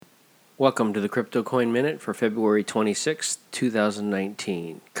Welcome to the Crypto Coin Minute for February 26,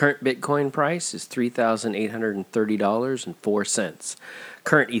 2019. Current Bitcoin price is $3,830.04.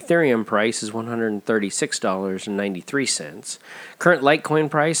 Current Ethereum price is $136.93. Current Litecoin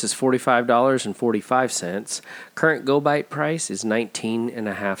price is $45.45. Current GoByte price is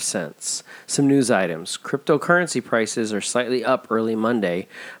 19.5 cents. Some news items. Cryptocurrency prices are slightly up early Monday,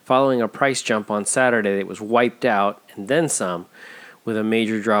 following a price jump on Saturday that was wiped out, and then some, with a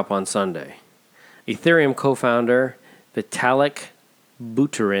major drop on Sunday. Ethereum co-founder Vitalik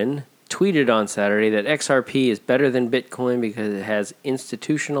Buterin tweeted on Saturday that XRP is better than Bitcoin because it has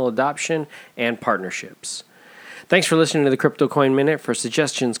institutional adoption and partnerships. Thanks for listening to the Crypto Coin Minute. For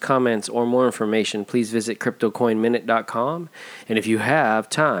suggestions, comments, or more information, please visit CryptoCoinMinute.com. And if you have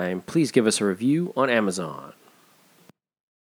time, please give us a review on Amazon.